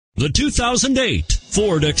The 2008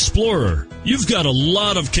 Ford Explorer. You've got a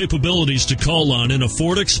lot of capabilities to call on in a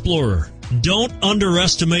Ford Explorer. Don't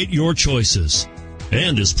underestimate your choices.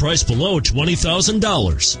 And is priced below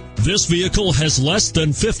 $20,000. This vehicle has less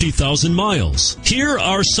than 50,000 miles. Here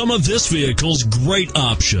are some of this vehicle's great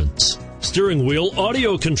options: steering wheel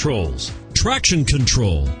audio controls, traction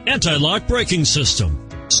control, anti-lock braking system,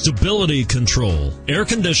 stability control, air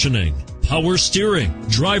conditioning, power steering,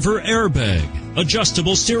 driver airbag,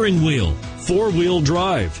 adjustable steering wheel, four-wheel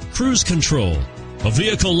drive, cruise control. A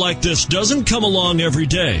vehicle like this doesn't come along every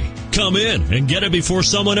day. Come in and get it before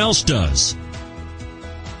someone else does.